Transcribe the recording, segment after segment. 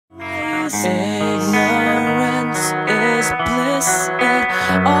Ignorance is bliss. It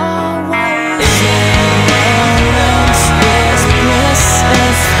always ignorance is bliss.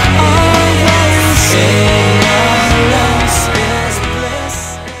 It always ignorance is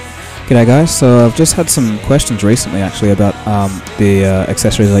bliss. G'day guys, so I've just had some questions recently actually about the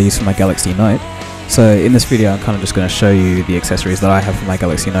accessories I use for my Galaxy Note. So in this video I'm kind of just going to show you the accessories that I have for my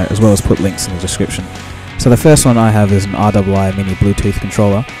Galaxy Note, as well as put links in the description. So the first one I have is an RII mini Bluetooth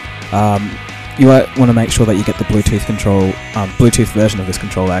controller. You want to make sure that you get the Bluetooth version of this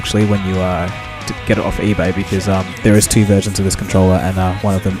controller actually when you get it off eBay, because there is two versions of this controller, and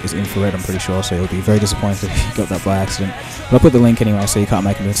one of them is infrared, I'm pretty sure, so you'll be very disappointed if you got that by accident. But I'll put the link anyway so you can't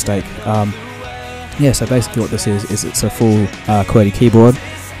make a mistake. Yeah, so basically what this is it's a full QWERTY keyboard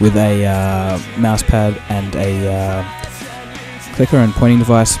with a mouse pad and a clicker and pointing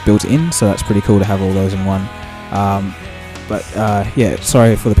device built in, so that's pretty cool to have all those in one. But yeah,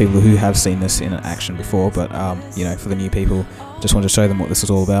 sorry for the people who have seen this in action before, but you know, for the new people, just wanted to show them what this is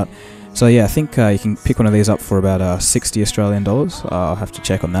all about. So yeah, I think you can pick one of these up for about 60 Australian dollars. I'll have to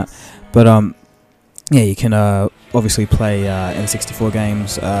check on that. But yeah, you can obviously play N64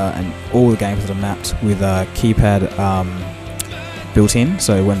 games and all the games that are mapped with keypad built in.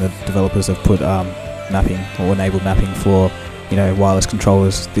 So when the developers have put mapping or enabled mapping for, you know, wireless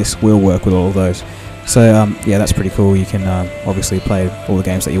controllers, this will work with all of those. So yeah, that's pretty cool. You can obviously play all the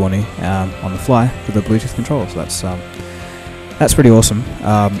games that you want to on the fly with the Bluetooth controller. So that's pretty awesome.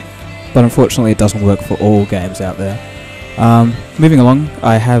 But unfortunately, it doesn't work for all games out there. Moving along,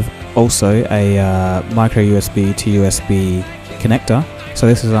 I have also a micro USB to USB connector. So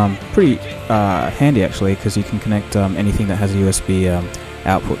this is pretty handy actually, because you can connect anything that has a USB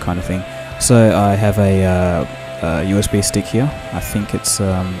output kind of thing. So I have a USB stick here. I think it's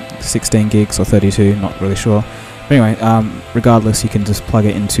 16 gigs or 32, not really sure. But anyway, regardless, you can just plug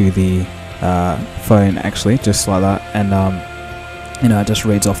it into the phone actually, just like that, and you know, it just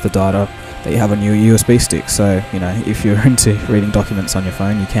reads off the data that you have on your USB stick. So you know, if you're into reading documents on your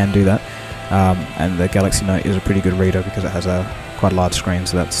phone, you can do that. And the Galaxy Note is a pretty good reader because it has a quite large screen,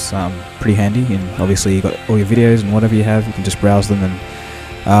 so that's pretty handy. And obviously, you got all your videos and whatever you have, you can just browse them and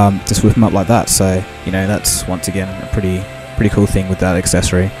just whip them up like that. So you know, that's once again a pretty cool thing with that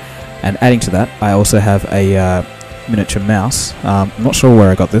accessory. And adding to that, I also have a miniature mouse. I'm not sure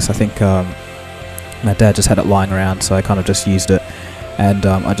where I got this. I think my dad just had it lying around, so I kind of just used it, and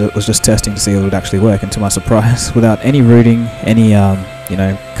I was just testing to see if it would actually work. And to my surprise, without any rooting, any you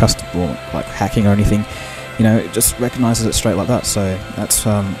know, custom or like hacking or anything, you know, it just recognizes it straight like that. So that's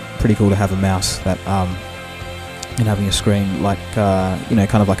pretty cool to have a mouse that and having a screen like you know,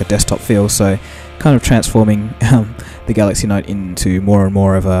 kind of like a desktop feel, so kind of transforming the Galaxy Note into more and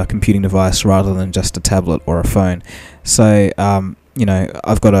more of a computing device rather than just a tablet or a phone. So you know,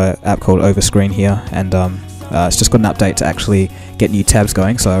 I've got an app called Overskreen here, and it's just got an update to actually get new tabs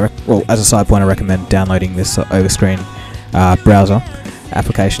going. So well, as a side point, I recommend downloading this Overskreen browser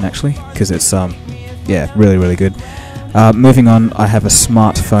application actually, because it's yeah, really good. Moving on, I have a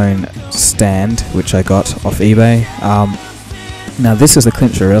smartphone stand which I got off eBay. Now this is the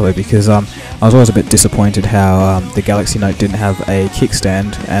clincher really, because I was always a bit disappointed how the Galaxy Note didn't have a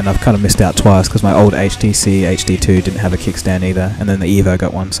kickstand, and I've kind of missed out twice because my old HTC HD2 didn't have a kickstand either, and then the Evo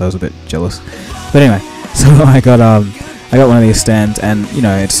got one, so I was a bit jealous. But anyway, so I got one of these stands, and you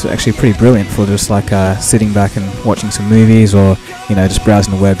know, it's actually pretty brilliant for just like sitting back and watching some movies, or you know, just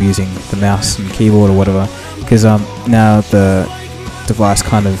browsing the web using the mouse and keyboard or whatever. Because now the device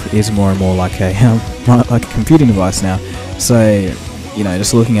kind of is more and more like a like a computing device now. So you know,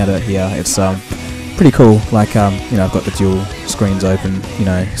 just looking at it here, it's pretty cool. Like you know, I've got the dual screens open, you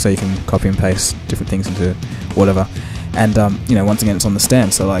know, so you can copy and paste different things into whatever. And you know, once again, it's on the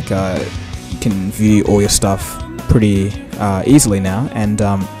stand, so like you can view all your stuff pretty easily now, and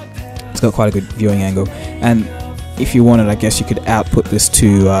it's got quite a good viewing angle. And if you wanted, I guess you could output this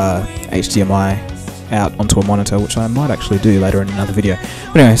to HDMI out onto a monitor, which I might actually do later in another video.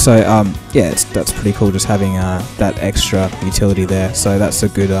 But anyway, so yeah, that's pretty cool, just having that extra utility there. So that's a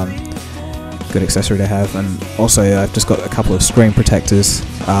good good accessory to have. And also I've just got a couple of screen protectors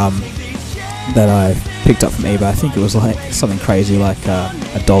that I picked up from eBay. I think it was like something crazy like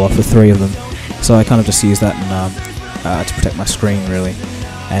 $1 for 3 of them. So I kind of just use that and to protect my screen really.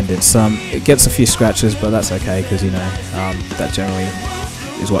 And it gets a few scratches, but that's okay, because you know, that generally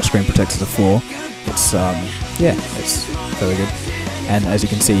is what screen protectors are for. It's yeah, it's very good. And as you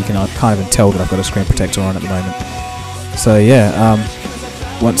can see, you can kind of even tell that I've got a screen protector on at the moment. So yeah,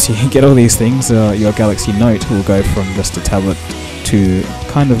 once you get all these things, your Galaxy Note will go from just a tablet to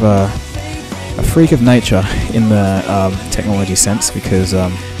kind of a freak of nature in the technology sense, because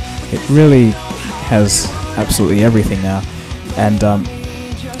It really has absolutely everything now, and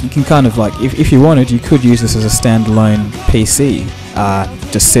you can kind of like, if you wanted, you could use this as a standalone PC.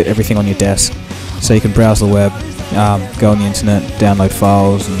 Just sit everything on your desk, so you can browse the web, go on the internet, download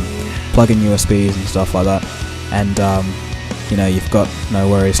files, and plug in USBs and stuff like that. And you know, you've got no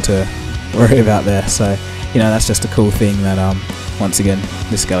worries to worry about there. So you know, that's just a cool thing that once again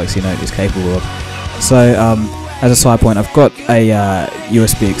this Galaxy Note is capable of. So as a side point, I've got a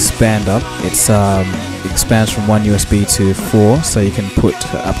USB expander. It's it expands from 1 USB to 4, so you can put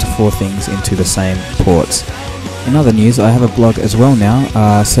up to 4 things into the same ports. In other news, I have a blog as well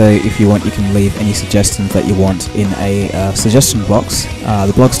now, so if you want, you can leave any suggestions that you want in a suggestion box.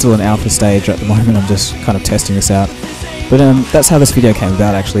 The blog's still in alpha stage at the moment. I'm just kind of testing this out. But that's how this video came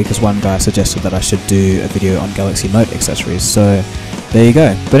about, actually, because one guy suggested that I should do a video on Galaxy Note accessories, so there you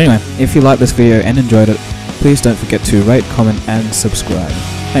go. But anyway, if you liked this video and enjoyed it, please don't forget to rate, comment and subscribe.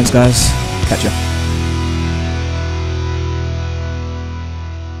 Thanks guys, catch ya.